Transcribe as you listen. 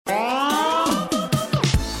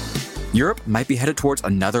Europe might be headed towards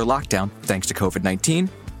another lockdown thanks to COVID-19.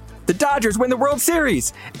 The Dodgers win the World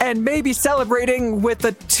Series and may be celebrating with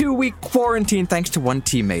a 2-week quarantine thanks to one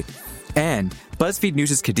teammate. And BuzzFeed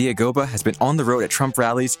News' Kadia Goba has been on the road at Trump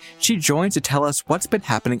rallies. She joins to tell us what's been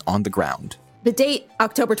happening on the ground. The date,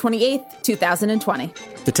 October 28th, 2020.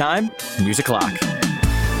 The time, News O'Clock.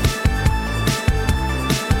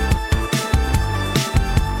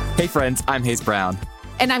 Hey friends, I'm Hayes Brown.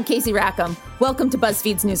 And I'm Casey Rackham. Welcome to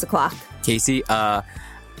BuzzFeed's News O'Clock. Casey,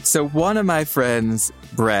 so one of my friends,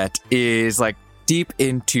 Brett, is like deep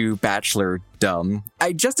into Bachelor-dom.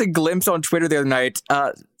 I just a glimpse on Twitter the other night.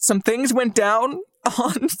 Some things went down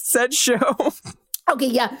on said show. Okay,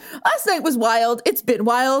 yeah. Last night was wild. It's been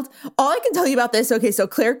wild. All I can tell you about this, okay, so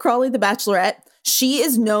Claire Crawley, the Bachelorette, she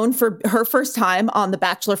is known for her first time on the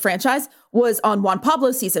Bachelor franchise was on Juan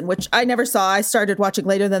Pablo's season, which I never saw. I started watching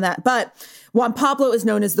later than that. But Juan Pablo is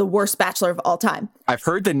known as the worst Bachelor of all time. I've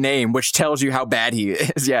heard the name, which tells you how bad he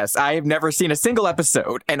is. Yes, I have never seen a single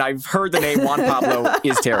episode, and I've heard the name Juan Pablo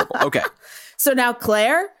is terrible. Okay. So now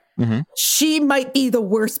Claire, she might be the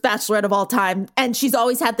worst Bachelorette of all time. And she's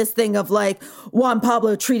always had this thing of like, Juan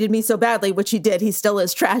Pablo treated me so badly, which he did. He still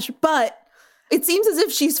is trash. But it seems as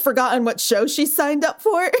if she's forgotten what show she signed up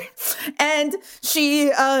for. And she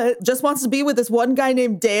just wants to be with this one guy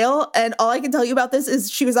named Dale. And all I can tell you about this is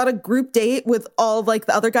she was on a group date with all of like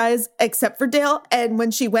the other guys except for Dale. And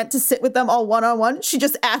when she went to sit with them all one-on-one, she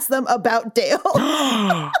just asked them about Dale.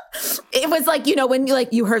 It was like, you know, when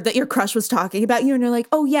you heard that your crush was talking about you and you're like,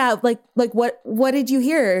 oh yeah, like what did you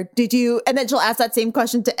hear? Did you? And then she'll ask that same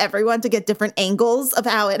question to everyone to get different angles of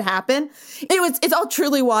how it happened. It's all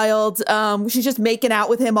truly wild. She's just making out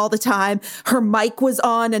with him all the time. Her mic was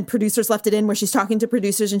on and producers left it in where she's talking to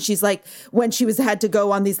producers. And she's like, when she had to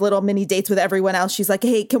go on these little mini dates with everyone else, she's like,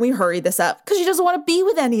 hey, can we hurry this up? Because she doesn't want to be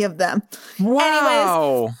with any of them.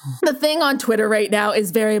 Wow. Anyways, the thing on Twitter right now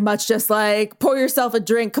is very much just like, pour yourself a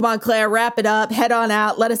drink. Come on, Claire, wrap it up. Head on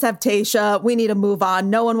out. Let us have Tayshia. We need to move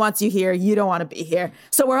on. No one wants you here. You don't want to be here.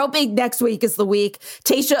 So we're hoping next week is the week.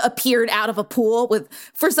 Tayshia appeared out of a pool with,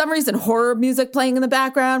 for some reason, horror music playing in the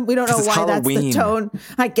background. We don't know why Halloween. That's the tone,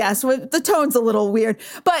 I guess. The tone's a little weird.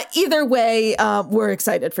 But either way, we're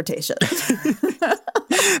excited for Tayshia.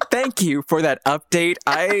 Thank you for that update.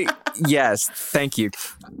 Yes, thank you.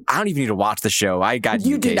 I don't even need to watch the show. I got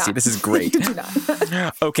you, Casey. Not. This is great. You do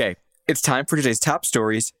not. Okay, it's time for today's top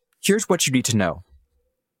stories. Here's what you need to know.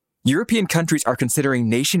 European countries are considering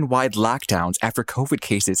nationwide lockdowns after COVID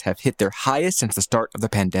cases have hit their highest since the start of the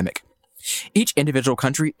pandemic. Each individual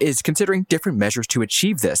country is considering different measures to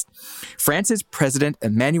achieve this. France's President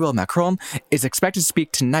Emmanuel Macron is expected to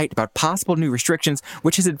speak tonight about possible new restrictions,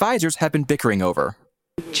 which his advisors have been bickering over.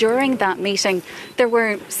 During that meeting, there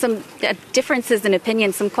were some differences in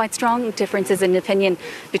opinion, some quite strong differences in opinion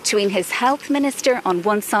between his health minister on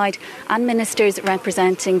one side and ministers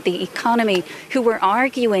representing the economy who were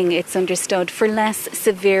arguing, it's understood, for less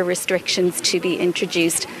severe restrictions to be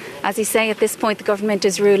introduced. As you say, at this point, the government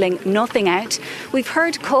is ruling nothing out. We've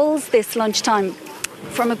heard calls this lunchtime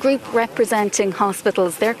from a group representing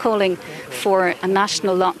hospitals. They're calling for a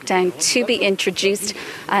national lockdown to be introduced.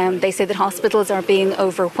 They say that hospitals are being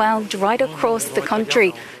overwhelmed right across the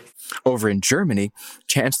country. Over in Germany,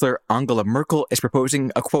 Chancellor Angela Merkel is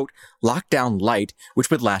proposing a, quote, lockdown light, which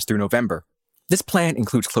would last through November. This plan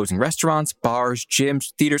includes closing restaurants, bars,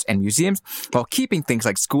 gyms, theaters, and museums while keeping things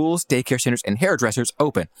like schools, daycare centers, and hairdressers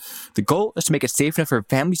open. The goal is to make it safe enough for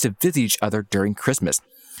families to visit each other during Christmas.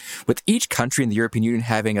 With each country in the European Union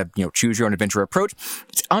having a choose-your-own-adventure approach,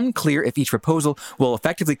 it's unclear if each proposal will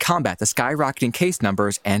effectively combat the skyrocketing case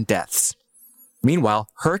numbers and deaths. Meanwhile,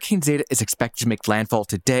 Hurricane Zeta is expected to make landfall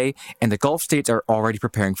today, and the Gulf states are already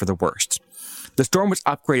preparing for the worst. The storm was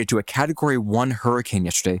upgraded to a Category 1 hurricane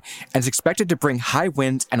yesterday and is expected to bring high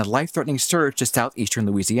winds and a life-threatening surge to southeastern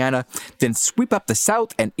Louisiana, then sweep up the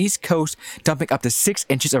south and east coast, dumping up to 6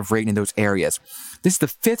 inches of rain in those areas. This is the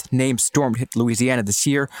 5th named storm to hit Louisiana this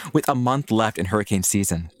year, with a month left in hurricane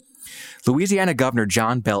season. Louisiana Governor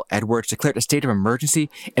John Bel Edwards declared a state of emergency,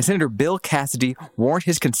 and Senator Bill Cassidy warned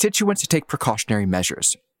his constituents to take precautionary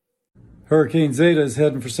measures. Hurricane Zeta is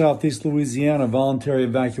heading for southeast Louisiana. Voluntary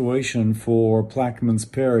evacuation for Plaquemines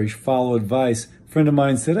Parish. Follow advice. A friend of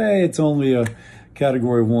mine said, hey, it's only a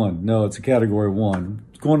Category 1. No, it's a Category 1.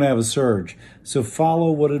 It's going to have a surge. So follow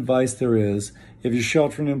what advice there is. If you're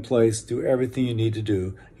sheltering in place, do everything you need to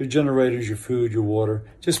do. Your generators, your food, your water.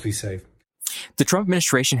 Just be safe. The Trump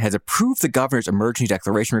administration has approved the governor's emergency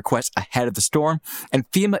declaration request ahead of the storm, and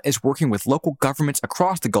FEMA is working with local governments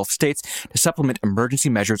across the Gulf states to supplement emergency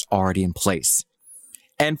measures already in place.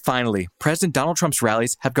 And finally, President Donald Trump's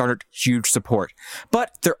rallies have garnered huge support,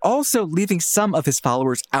 but they're also leaving some of his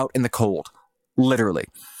followers out in the cold. Literally.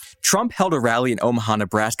 Trump held a rally in Omaha,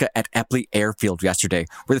 Nebraska at Eppley Airfield yesterday,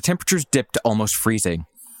 where the temperatures dipped to almost freezing.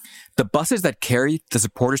 The buses that carried the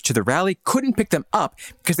supporters to the rally couldn't pick them up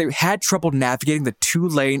because they had trouble navigating the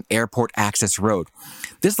 2-lane airport access road.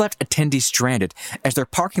 This left attendees stranded as their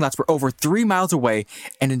parking lots were over 3 miles away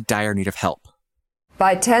and in dire need of help.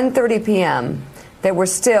 By 10:30 p.m., there were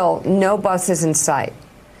still no buses in sight.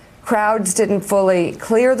 Crowds didn't fully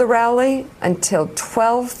clear the rally until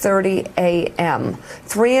 12:30 a.m.,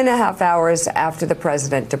 3.5 hours after the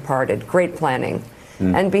president departed. Great planning.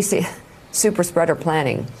 NBC, super spreader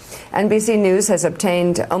planning. NBC News has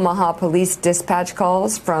obtained Omaha police dispatch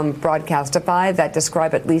calls from Broadcastify that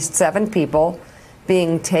describe at least 7 people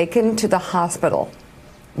being taken to the hospital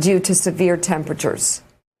due to severe temperatures.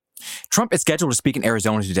 Trump is scheduled to speak in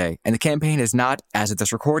Arizona today, and the campaign has not, as of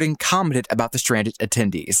this recording, commented about the stranded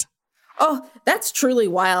attendees. Oh, that's truly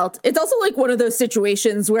wild. It's also like one of those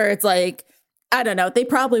situations where it's like, I don't know, they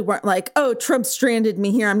probably weren't like, oh, Trump stranded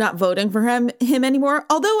me here, I'm not voting for him anymore.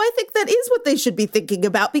 Although I think that is what they should be thinking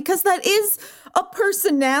about, because that is a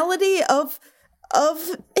personality of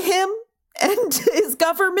him and his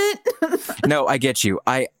government. No, I get you.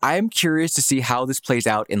 I'm curious to see how this plays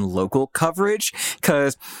out in local coverage,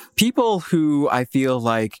 because people who I feel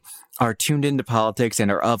like are tuned into politics and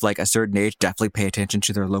are of like a certain age definitely pay attention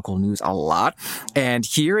to their local news a lot. And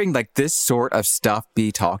hearing like this sort of stuff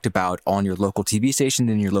be talked about on your local TV station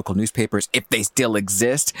and your local newspapers, if they still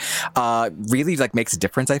exist, really like makes a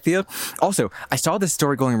difference, I feel. Also, I saw this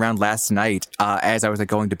story going around last night as I was like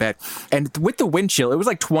going to bed, and with the wind chill, it was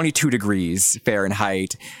like 22 degrees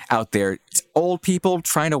Fahrenheit out there. It's old people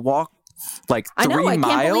trying to walk like 3 miles.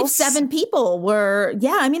 I can't believe 7 people were,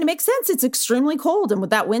 it makes sense. It's extremely cold and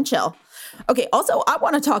with that wind chill. Okay, also, I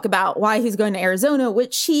want to talk about why he's going to Arizona,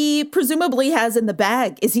 which he presumably has in the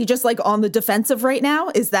bag. Is he just like on the defensive right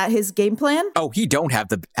now? Is that his game plan? Oh, he don't have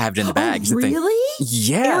it in the bag. Oh, really?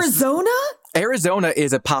 Yes. Arizona? Arizona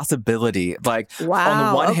is a possibility. Like, wow, on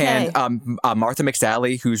the one okay. hand, Martha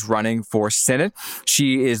McSally, who's running for Senate,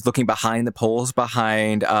 she is looking behind the polls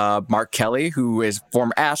behind Mark Kelly, who is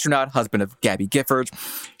former astronaut, husband of Gabby Giffords.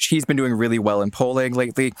 She's been doing really well in polling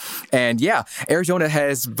lately. And yeah, Arizona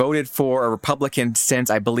has voted for a Republican since,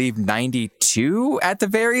 I believe, 92 at the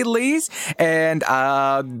very least. And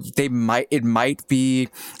it might be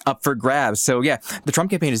up for grabs. So yeah, the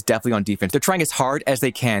Trump campaign is definitely on defense. They're trying as hard as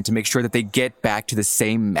they can to make sure that they get back to the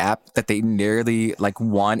same map that they nearly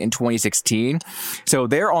won in 2016. So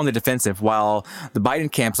they're on the defensive, while the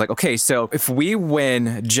Biden camp's like, okay, so if we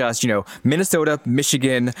win just, Minnesota,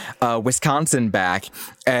 Michigan, Wisconsin back,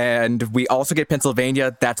 and we also get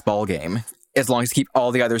Pennsylvania, that's ball game. As long as you keep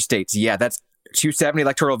all the other states. Yeah, that's 270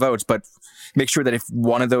 electoral votes, but make sure that if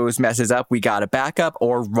one of those messes up, we got a backup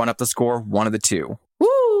or run up the score, one of the two.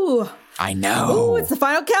 Woo! I know. Ooh, it's the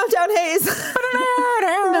final countdown, Hayes.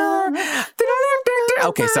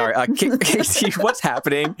 Okay, sorry. Casey, what's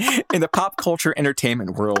happening in the pop culture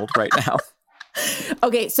entertainment world right now?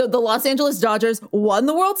 Okay, so the Los Angeles Dodgers won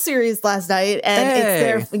the World Series last night,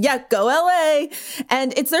 and it's their, go LA,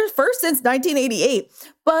 and it's their first since 1988.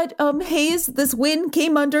 But Hayes, this win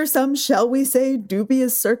came under some, shall we say,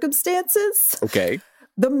 dubious circumstances. Okay.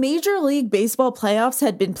 The Major League Baseball playoffs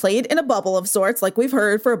had been played in a bubble of sorts, like we've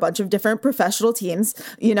heard, for a bunch of different professional teams,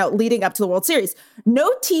 leading up to the World Series.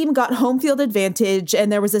 No team got home field advantage,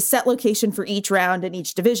 and there was a set location for each round in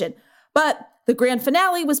each division. But the grand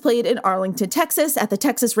finale was played in Arlington, Texas, at the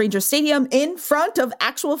Texas Rangers Stadium in front of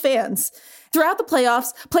actual fans. Throughout the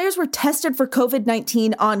playoffs, players were tested for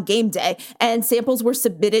COVID-19 on game day, and samples were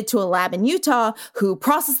submitted to a lab in Utah, who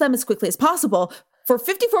processed them as quickly as possible. For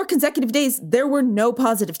 54 consecutive days, there were no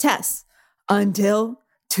positive tests until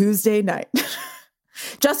Tuesday night.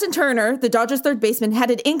 Justin Turner, the Dodgers' third baseman, had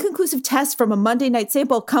an inconclusive test from a Monday night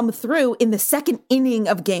sample come through in the second inning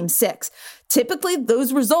of Game 6. Typically,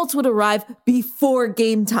 those results would arrive before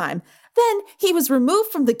game time. Then he was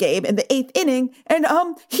removed from the game in the 8th inning, and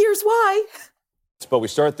here's why. But we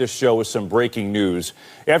start this show with some breaking news.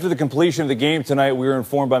 After the completion of the game tonight, we were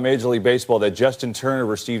informed by Major League Baseball that Justin Turner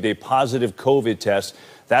received a positive COVID test.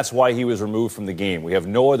 That's why he was removed from the game. We have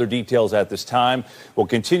no other details at this time. We'll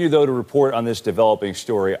continue, though, to report on this developing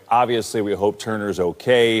story. Obviously, we hope Turner's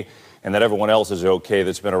okay and that everyone else is okay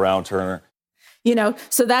that's been around Turner.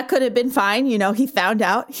 So that could have been fine. He found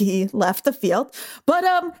out, he left the field. But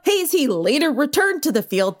Hayes, he later returned to the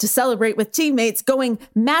field to celebrate with teammates, going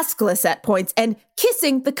maskless at points and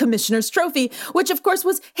kissing the commissioner's trophy, which of course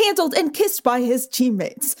was handled and kissed by his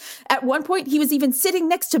teammates. At one point, he was even sitting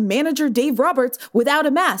next to manager Dave Roberts without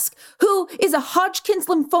a mask, who is a Hodgkin's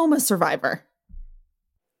lymphoma survivor.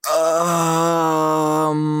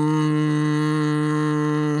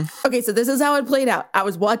 Okay, so this is how it played out. I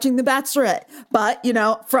was watching The Bachelorette, but,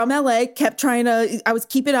 from LA, I was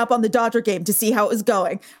keeping up on the Dodger game to see how it was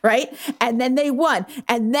going, right? And then they won.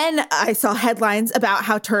 And then I saw headlines about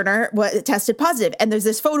how Turner tested positive, and there's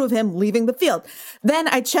this photo of him leaving the field. Then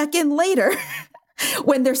I check in later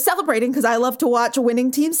when they're celebrating, because I love to watch winning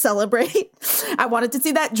teams celebrate. I wanted to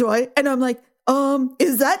see that joy, and I'm like,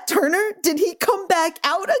 is that Turner? Did he come back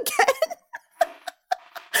out again?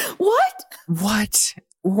 What?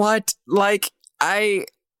 What?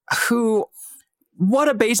 What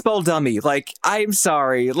a baseball dummy. I'm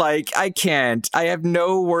sorry. I can't. I have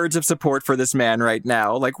no words of support for this man right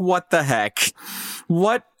now. What the heck?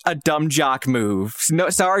 What a dumb jock move. No,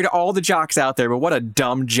 sorry to all the jocks out there, but what a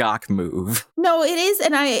dumb jock move. No, it is.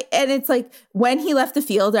 And it's when he left the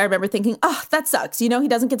field, I remember thinking, oh, that sucks. He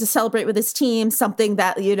doesn't get to celebrate with his team, something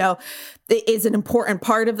that, is an important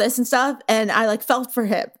part of this and stuff. And I felt for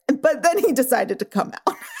him. But then he decided to come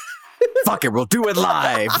out. Fuck it, we'll do it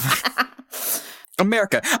live.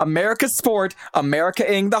 America's sport,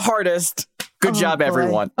 America-ing the hardest. Good job,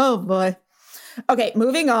 everyone. Oh, boy. Okay,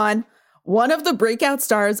 moving on. One of the breakout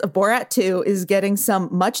stars of Borat 2 is getting some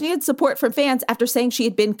much-needed support from fans after saying she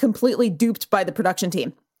had been completely duped by the production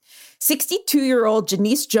team. 62-year-old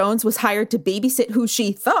Janice Jones was hired to babysit who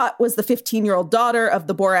she thought was the 15-year-old daughter of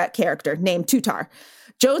the Borat character, named Tutar.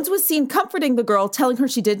 Jones was seen comforting the girl, telling her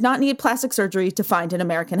she did not need plastic surgery to find an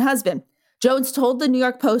American husband. Jones told the New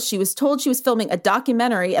York Post she was told she was filming a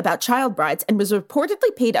documentary about child brides and was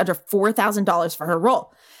reportedly paid under $4,000 for her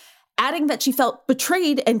role, adding that she felt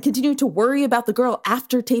betrayed and continued to worry about the girl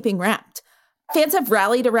after taping Wrapped. Fans have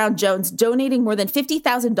rallied around Jones, donating more than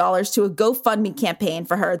 $50,000 to a GoFundMe campaign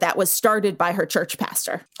for her that was started by her church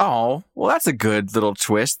pastor. Oh, well, that's a good little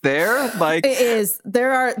twist there. It is.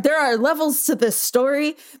 There are levels to this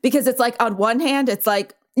story, because it's on one hand, it's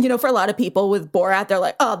for a lot of people with Borat, they're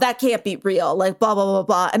like, oh, that can't be real, blah, blah, blah,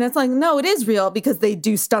 blah. And it's no, it is real, because they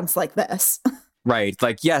do stunts like this. Right.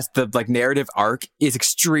 Yes, the narrative arc is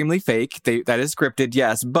extremely fake. That is scripted,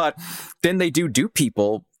 yes. But then they do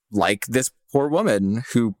people like this poor woman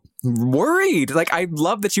who worried. I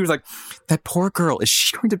love that she was that poor girl, is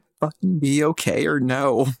she going to fucking be okay or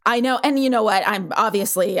no? I know. And you know what? I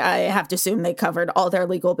have to assume they covered all their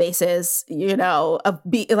legal bases, of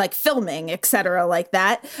filming, etc., like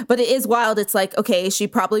that. But it is wild. It's okay, she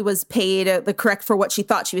probably was paid the correct for what she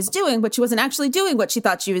thought she was doing, but she wasn't actually doing what she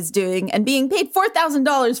thought she was doing, and being paid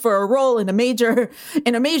 $4,000 for a role in a major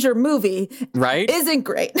movie, right, isn't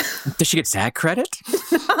great. Does she get SAG credit?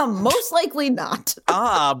 Most likely not.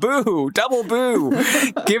 Boo, double boo.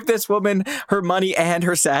 Give this woman her money and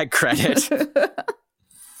her SAG credit.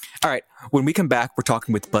 All right, when we come back, we're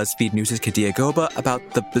talking with BuzzFeed News' Kadia Goba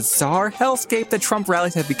about the bizarre hellscape that Trump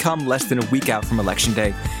rallies have become less than a week out from Election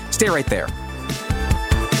Day. Stay right there.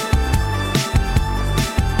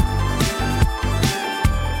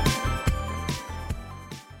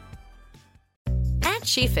 At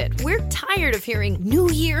SheFit, we're tired of hearing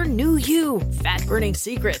new year, new you, fat-burning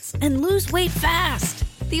secrets, and lose weight fast.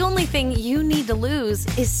 The only thing you need to lose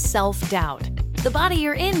is self-doubt. The body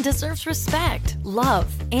you're in deserves respect,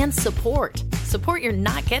 love, and support. Support you're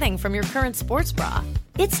not getting from your current sports bra.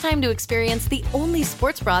 It's time to experience the only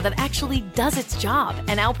sports bra that actually does its job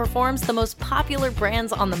and outperforms the most popular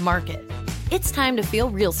brands on the market. It's time to feel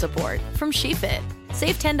real support from SheFit.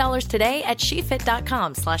 Save $10 today at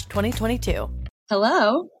SheFit.com/2022.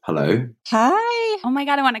 Hello. Hello. Hi. Oh my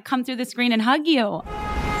God, I want to come through the screen and hug you.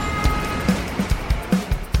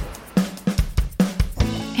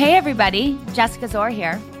 Hey everybody, Jessica Zor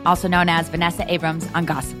here, also known as Vanessa Abrams on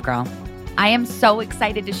Gossip Girl. I am so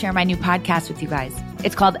excited to share my new podcast with you guys.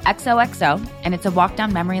 It's called XOXO, and it's a walk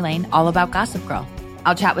down memory lane all about Gossip Girl.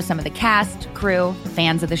 I'll chat with some of the cast, crew,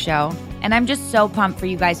 fans of the show, and I'm just so pumped for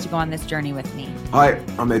you guys to go on this journey with me. Hi,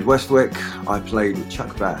 I'm Ed Westwick. I played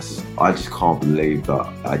Chuck Bass. I just can't believe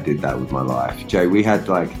that I did that with my life. Jay, we had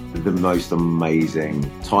the most amazing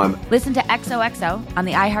time. Listen to XOXO on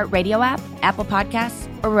the iHeartRadio app, Apple Podcasts,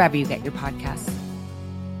 or wherever you get your podcasts.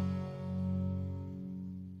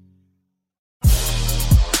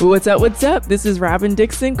 What's up, what's up? This is Robin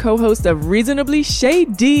Dixon, co-host of Reasonably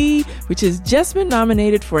Shady, which has just been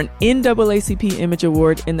nominated for an NAACP Image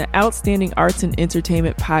Award in the Outstanding Arts and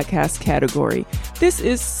Entertainment Podcast category. This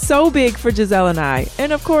is so big for Giselle and I,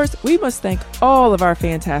 and of course, we must thank all of our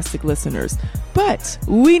fantastic listeners. But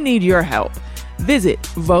we need your help. Visit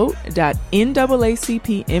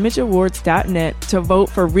vote.naacpimageawards.net to vote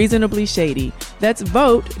for Reasonably Shady. That's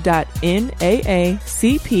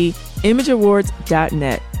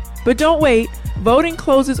vote.naacpimageawards.net. But don't wait. Voting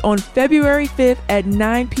closes on February 5th at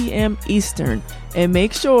 9 p.m. Eastern. And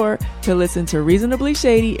make sure to listen to Reasonably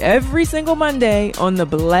Shady every single Monday on the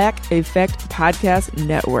Black Effect Podcast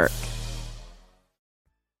Network.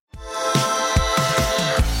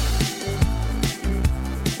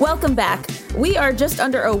 Welcome back. We are just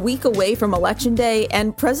under a week away from Election Day,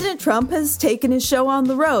 and President Trump has taken his show on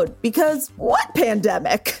the road. Because what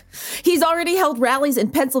pandemic? He's already held rallies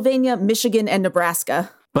in Pennsylvania, Michigan, and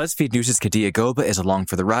Nebraska. BuzzFeed News' Kadia Goba is along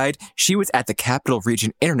for the ride. She was at the Capital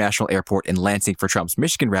Region International Airport in Lansing for Trump's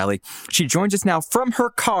Michigan rally. She joins us now from her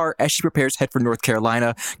car as she prepares to head for North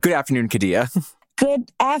Carolina. Good afternoon, Kadia.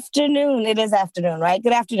 Good afternoon. It is afternoon, right?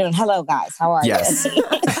 Good afternoon. Hello, guys. How are you?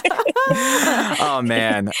 Oh,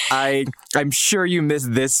 man. I'm sure you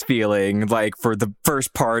missed this feeling, like, for the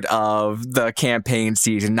first part of the campaign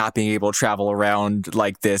season, not being able to travel around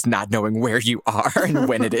like this, not knowing where you are and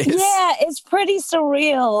when it is. Yeah, it's pretty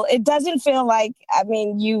surreal. It doesn't feel like, I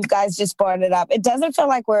mean, you guys just brought it up. It doesn't feel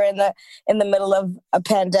like we're in the middle of a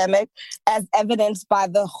pandemic, as evidenced by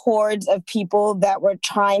the hordes of people that were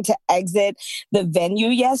trying to exit the venue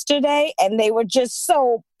yesterday, and they were just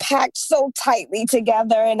so packed so tightly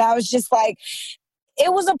together. And I was just like,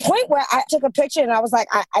 it was a point where I took a picture and I was like,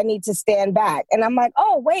 I need to stand back. And I'm like,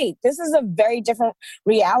 oh, wait, this is a very different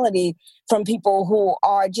reality from people who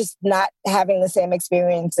are just not having the same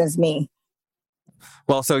experience as me.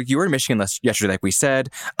 Well, so you were in Michigan yesterday, like we said.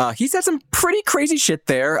 He said some pretty crazy shit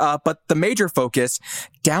there, but the major focus,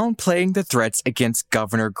 downplaying the threats against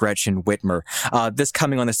Governor Gretchen Whitmer. This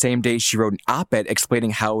coming on the same day she wrote an op-ed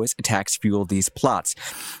explaining how his attacks fueled these plots.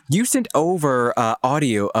 You sent over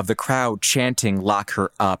audio of the crowd chanting, "Lock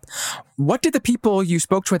her up." What did the people you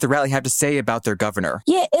spoke to at the rally have to say about their governor?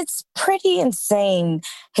 Yeah, it's pretty insane,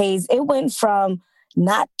 Hayes. It went from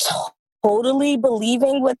not totally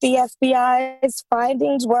believing what the FBI's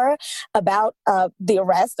findings were about the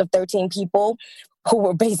arrest of 13 people who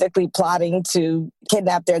were basically plotting to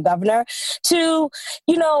kidnap their governor, to,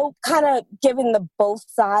 kind of giving the both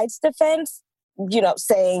sides defense.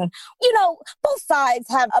 Saying, both sides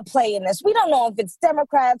have a play in this. We don't know if it's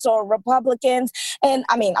Democrats or Republicans. And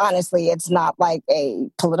I mean, honestly, it's not like a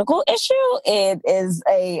political issue. It is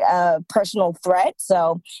a personal threat.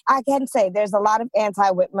 So I can say there's a lot of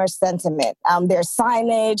anti-Whitmer sentiment. There's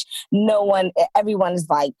signage. Everyone is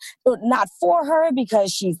like not for her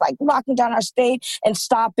because she's like locking down our state and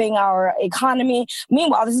stopping our economy.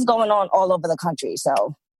 Meanwhile, this is going on all over the country.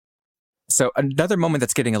 So another moment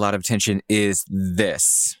that's getting a lot of attention is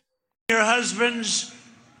this. Your husbands,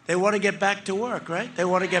 they want to get back to work, right? They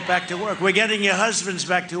want to get back to work. We're getting your husbands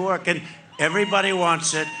back to work, and everybody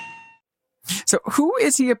wants it. So who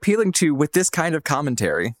is he appealing to with this kind of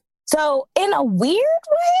commentary? So in a weird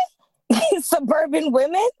way, suburban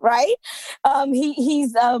women, right? I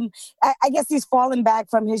guess he's fallen back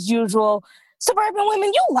from his usual suburban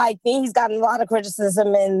women, you like me. He's gotten a lot of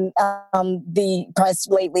criticism in the press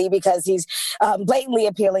lately because he's blatantly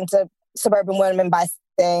appealing to suburban women by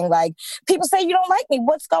saying, like, people say you don't like me.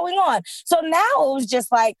 What's going on? So now it was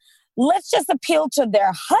just like, let's just appeal to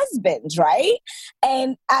their husbands, right?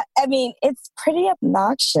 And I mean, it's pretty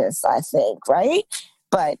obnoxious, I think, right?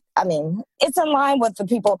 But I mean, it's in line with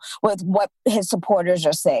with what his supporters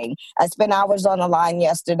are saying. I spent hours on the line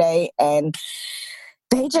yesterday, and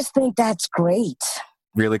they just think that's great.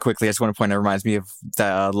 Really quickly, I just want to point out, it reminds me of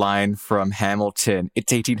the line from Hamilton.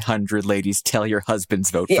 It's 1800, ladies. Tell your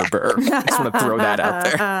husbands vote for Burr. I just want to throw that out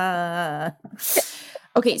there.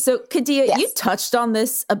 Okay, so Kadia, you touched on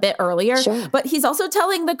this a bit earlier, but he's also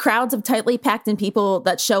telling the crowds of tightly packed in people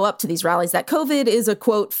that show up to these rallies that COVID is a,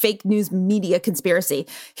 quote, fake news media conspiracy.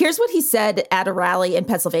 Here's what he said at a rally in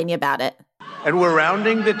Pennsylvania about it. And we're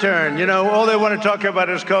rounding the turn. All they want to talk about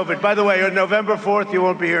is COVID. By the way, on November 4th, you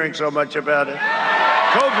won't be hearing so much about it.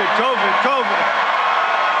 COVID.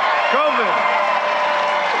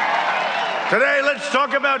 Today, let's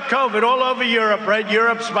talk about COVID all over Europe, right?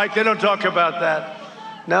 Europe spiked. They don't talk about that.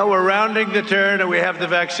 Now we're rounding the turn, and we have the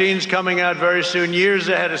vaccines coming out very soon, years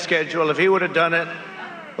ahead of schedule. If he would have done it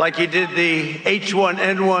like he did the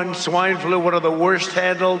H1N1 swine flu, one of the worst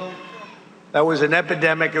handled, that was an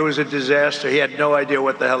epidemic. It was a disaster. He had no idea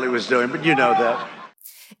what the hell he was doing, but you know that.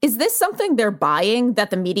 Is this something they're buying, that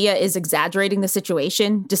the media is exaggerating the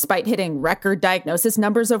situation despite hitting record diagnosis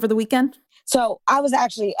numbers over the weekend? So I was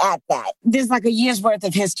actually at that. There's like a year's worth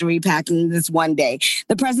of history packed in this one day.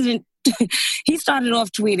 The president, he started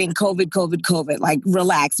off tweeting COVID, COVID, COVID, like,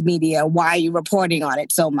 relax, media. Why are you reporting on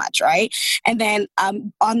it so much, right? And then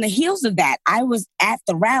on the heels of that, I was at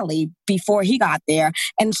the rally before he got there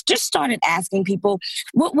and just started asking people,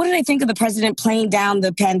 what do they think of the president playing down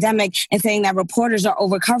the pandemic and saying that reporters are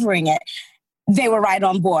overcovering it? They were right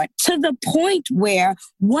on board, to the point where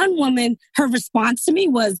one woman, her response to me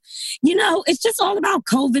was, it's just all about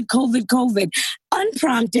COVID, COVID, COVID.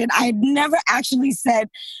 Unprompted, I had never actually said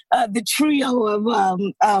the trio of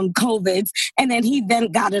COVIDs. And then he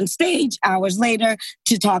then got on stage hours later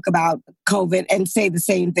to talk about COVID and say the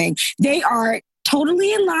same thing. They are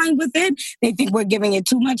totally in line with it. They think we're giving it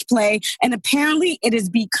too much play. And apparently it is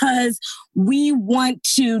because we want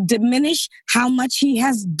to diminish how much he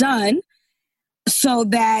has done, so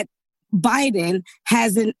that Biden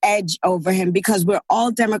has an edge over him, because we're all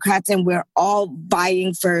Democrats and we're all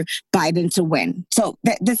vying for Biden to win. So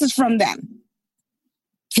this is from them,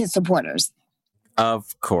 his supporters.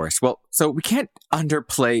 Of course. Well, so we can't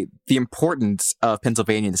underplay the importance of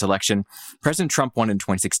Pennsylvania in this election. President Trump won in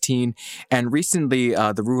 2016, and recently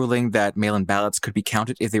the ruling that mail-in ballots could be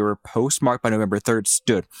counted if they were postmarked by November 3rd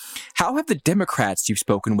stood. How have the Democrats you've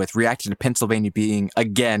spoken with reacted to Pennsylvania being,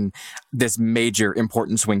 again, this major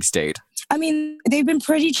important swing state? I mean, they've been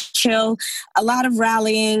pretty chill, a lot of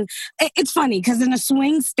rallying. It's funny because in a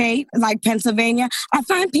swing state like Pennsylvania, I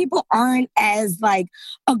find people aren't as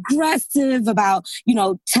aggressive about,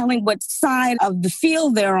 telling what side of the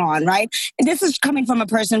field they're on, right? And this is coming from a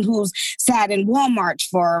person who's sat in Walmart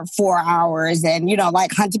for 4 hours and,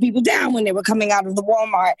 hunted people down when they were coming out of the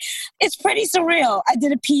Walmart. It's pretty surreal. I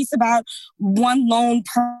did a piece about one lone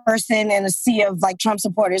person in a sea of Trump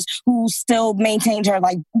supporters who still maintained her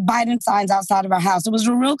Biden signs outside of her house. It was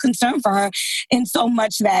a real concern for her, in so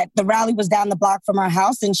much that the rally was down the block from her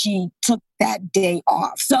house and she took that day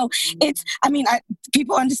off. So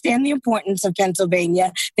people understand the importance of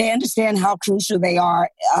Pennsylvania. They understand how crucial they are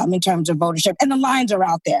in terms of votership. And the lines are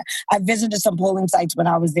out there. I visited some polling sites when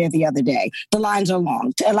I was there the other day. The lines are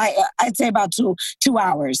long. I'd say about two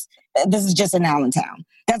hours. This is just in Allentown.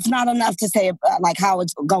 That's not enough to say how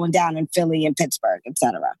it's going down in Philly and Pittsburgh, et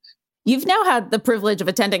cetera. You've now had the privilege of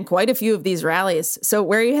attending quite a few of these rallies. So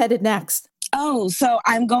where are you headed next? Oh, so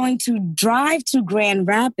I'm going to drive to Grand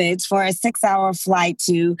Rapids for a 6-hour flight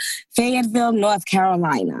to Fayetteville, North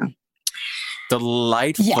Carolina.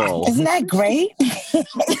 Delightful. Yeah, isn't that great?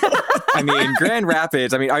 I mean, Grand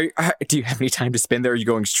Rapids, do you have any time to spend there? Or are you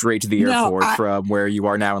going straight to the airport from where you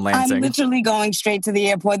are now in Lansing? I'm literally going straight to the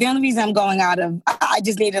airport. The only reason I'm going I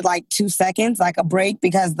just needed 2 seconds, a break,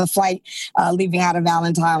 because the flight leaving out of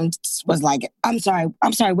Allentown was I'm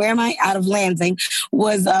sorry, where am I? Out of Lansing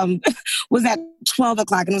was at 12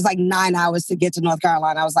 o'clock, and it was 9 hours to get to North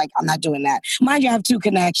Carolina. I was I'm not doing that. Mind you, I have 2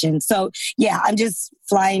 connections. So yeah, I'm just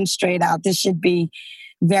flying straight out. This should be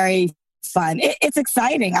very fun. It's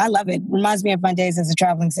exciting. I love it. Reminds me of my days as a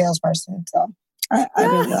traveling salesperson. So I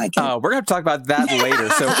really like it. We're going to talk about that later.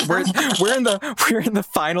 So we're in the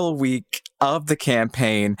final week of the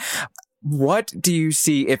campaign. What do you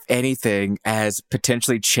see, if anything, as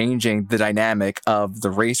potentially changing the dynamic of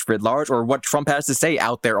the race writ large, or what Trump has to say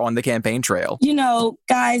out there on the campaign trail?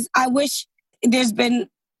 Guys, I wish there's been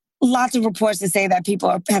lots of reports to say that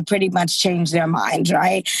people have pretty much changed their minds,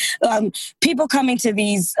 right? People coming to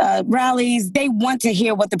these rallies, they want to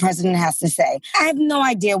hear what the president has to say. I have no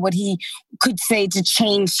idea what he could say to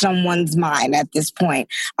change someone's mind at this point.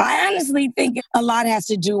 I honestly think a lot has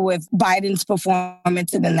to do with Biden's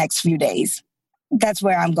performance in the next few days. That's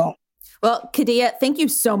where I'm going. Well, Khadija, thank you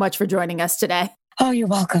so much for joining us today. Oh, you're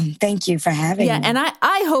welcome. Thank you for having me. Yeah, and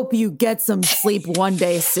I hope you get some sleep one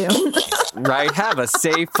day soon. Right? Have a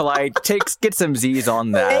safe flight. Get some Z's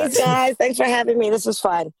on that. Thanks, guys. Thanks for having me. This was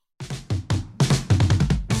fun.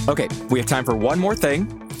 Okay, we have time for one more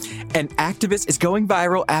thing. An activist is going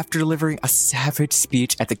viral after delivering a savage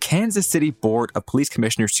speech at the Kansas City Board of Police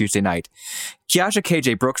Commissioners Tuesday night. Kiasha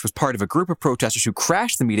KJ Brooks was part of a group of protesters who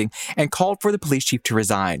crashed the meeting and called for the police chief to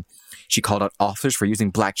resign. She called out officers for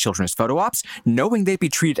using black children as photo ops, knowing they'd be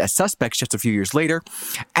treated as suspects just a few years later,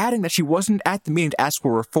 adding that she wasn't at the meeting to ask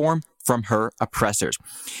for reform from her oppressors.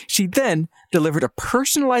 She then delivered a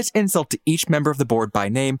personalized insult to each member of the board by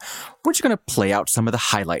name. We're just going to play out some of the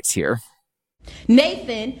highlights here.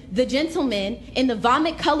 Nathan, the gentleman in the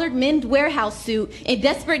vomit-colored men's warehouse suit in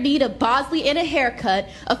desperate need of Bosley and a haircut,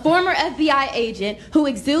 a former FBI agent who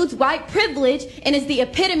exudes white privilege and is the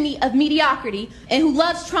epitome of mediocrity, and who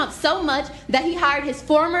loves Trump so much that he hired his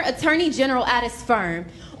former attorney general at his firm.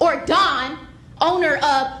 Or Don, owner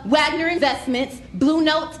of Wagner Investments, Blue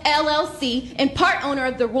Notes LLC, and part owner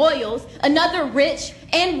of the Royals, another rich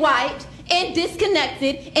and white and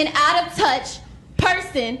disconnected and out of touch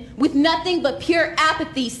person with nothing but pure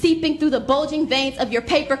apathy seeping through the bulging veins of your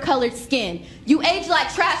paper-colored skin. You age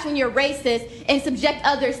like trash when you're racist and subject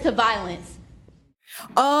others to violence.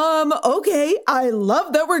 Okay. I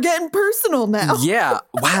love that we're getting personal now. Yeah.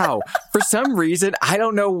 Wow. For some reason, I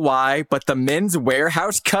don't know why, but the men's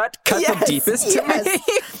warehouse cut the deepest to me.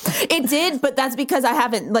 It did, but that's because I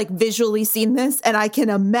haven't visually seen this, and I can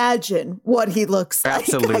imagine what he looks like.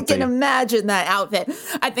 Absolutely. I can imagine that outfit.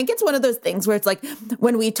 I think it's one of those things where it's like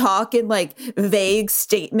when we talk in vague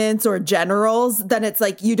statements or generals, then it's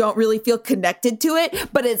like you don't really feel connected to it,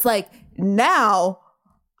 but it's like now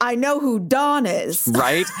I know who Dawn is.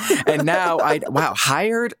 Right? And now I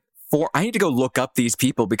need to go look up these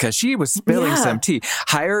people because she was spilling some tea.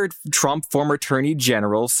 Hired Trump former attorney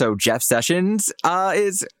general. So Jeff Sessions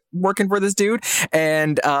is working for this dude,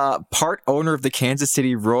 and part owner of the Kansas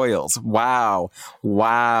City Royals. Wow.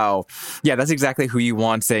 Yeah, that's exactly who you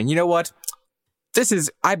want saying, you know what?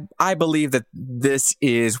 I believe that this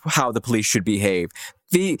is how the police should behave.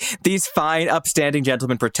 These fine, upstanding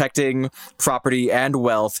gentlemen protecting property and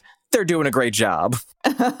wealth, they're doing a great job.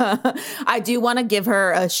 I do want to give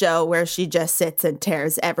her a show where she just sits and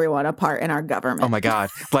tears everyone apart in our government. Oh my God.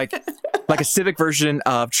 Like a civic version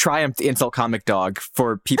of Triumph the Insult Comic Dog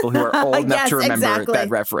for people who are old enough to remember that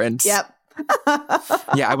reference. Yep.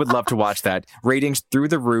 Yeah, I would love to watch that. Ratings through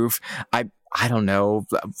the roof. I don't know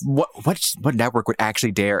what network would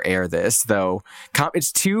actually dare air this, though.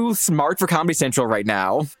 It's too smart for Comedy Central right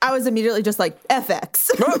now. I was immediately just like, FX.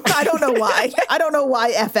 I don't know why. I don't know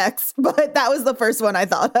why FX, but that was the first one I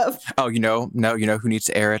thought of. Oh, you know who needs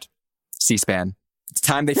to air it? C-SPAN. It's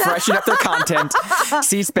time they freshen up their content.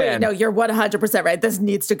 C-SPAN. Wait, no, you're 100% right. This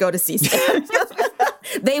needs to go to C-SPAN.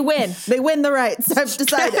 They win. They win the rights. I've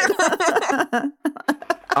decided.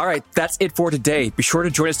 All right, that's it for today. Be sure to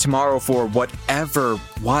join us tomorrow for whatever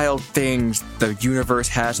wild things the universe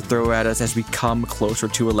has to throw at us as we come closer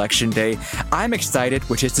to Election Day. I'm excited,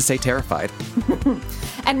 which is to say terrified.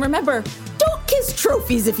 And remember, don't kiss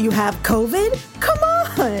trophies if you have COVID.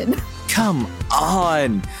 Come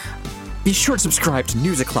on. Be sure to subscribe to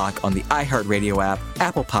News O'Clock on the iHeartRadio app,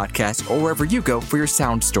 Apple Podcasts, or wherever you go for your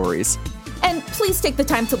sound stories. And please take the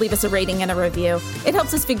time to leave us a rating and a review. It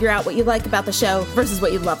helps us figure out what you like about the show versus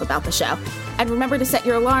what you love about the show. And remember to set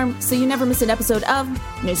your alarm so you never miss an episode of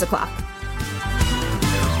News O'Clock.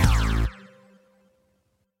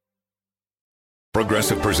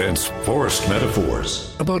 Progressive presents Forced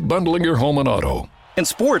Metaphors about bundling your home and auto. In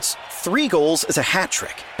sports, 3 goals is a hat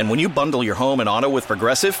trick. And when you bundle your home and auto with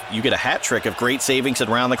Progressive, you get a hat trick of great savings and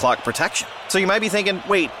round-the-clock protection. So you might be thinking,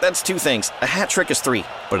 wait, that's 2 things. A hat trick is 3.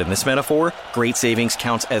 But in this metaphor, great savings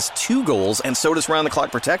counts as 2 goals, and so does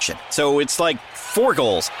round-the-clock protection. So it's like 4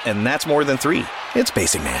 goals, and that's more than 3. It's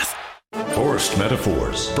basic math. Forced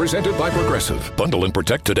Metaphors. Presented by Progressive. Bundle and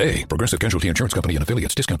protect today. Progressive Casualty Insurance Company and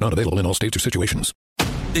Affiliates. Discount not available in all states or situations.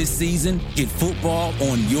 This season, get football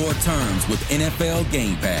on your terms with NFL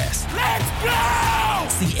Game Pass. Let's go!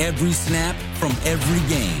 See every snap from every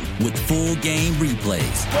game with full game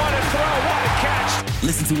replays. What a throw, what a catch!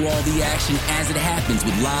 Listen to all the action as it happens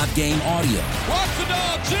with live game audio. Watch the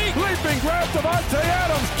dog, G! Leaping grab Devontae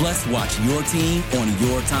Adams! Plus, watch your team on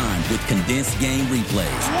your time with condensed game replays.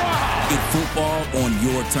 Wow! Get football on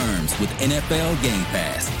your terms with NFL Game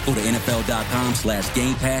Pass. Go to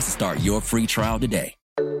NFL.com/Game Pass to start your free trial today.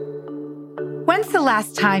 When's the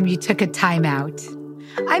last time you took a timeout?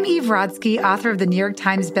 I'm Eve Rodsky, author of the New York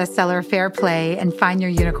Times bestseller Fair Play and Find Your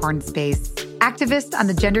Unicorn Space, activist on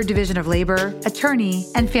the gender division of labor, attorney,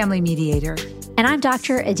 and family mediator. And I'm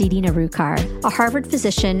Dr. Aditi Narukar, a Harvard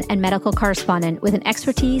physician and medical correspondent with an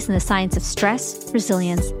expertise in the science of stress,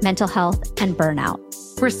 resilience, mental health, and burnout.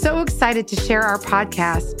 We're so excited to share our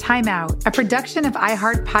podcast, Time Out, a production of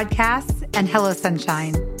iHeart Podcasts and Hello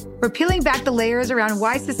Sunshine. We're peeling back the layers around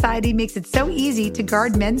why society makes it so easy to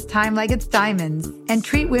guard men's time like it's diamonds and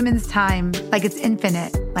treat women's time like it's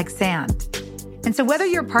infinite, like sand. And so whether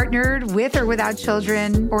you're partnered with or without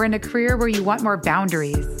children or in a career where you want more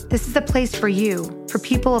boundaries, this is a place for you, for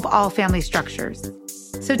people of all family structures.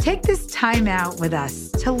 So take this time out with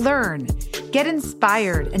us to learn, get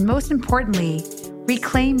inspired, and most importantly,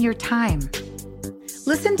 reclaim your time.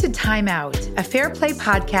 Listen to Time Out, a Fair Play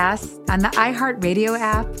podcast on the iHeartRadio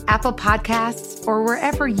app, Apple Podcasts, or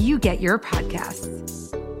wherever you get your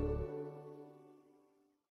podcasts.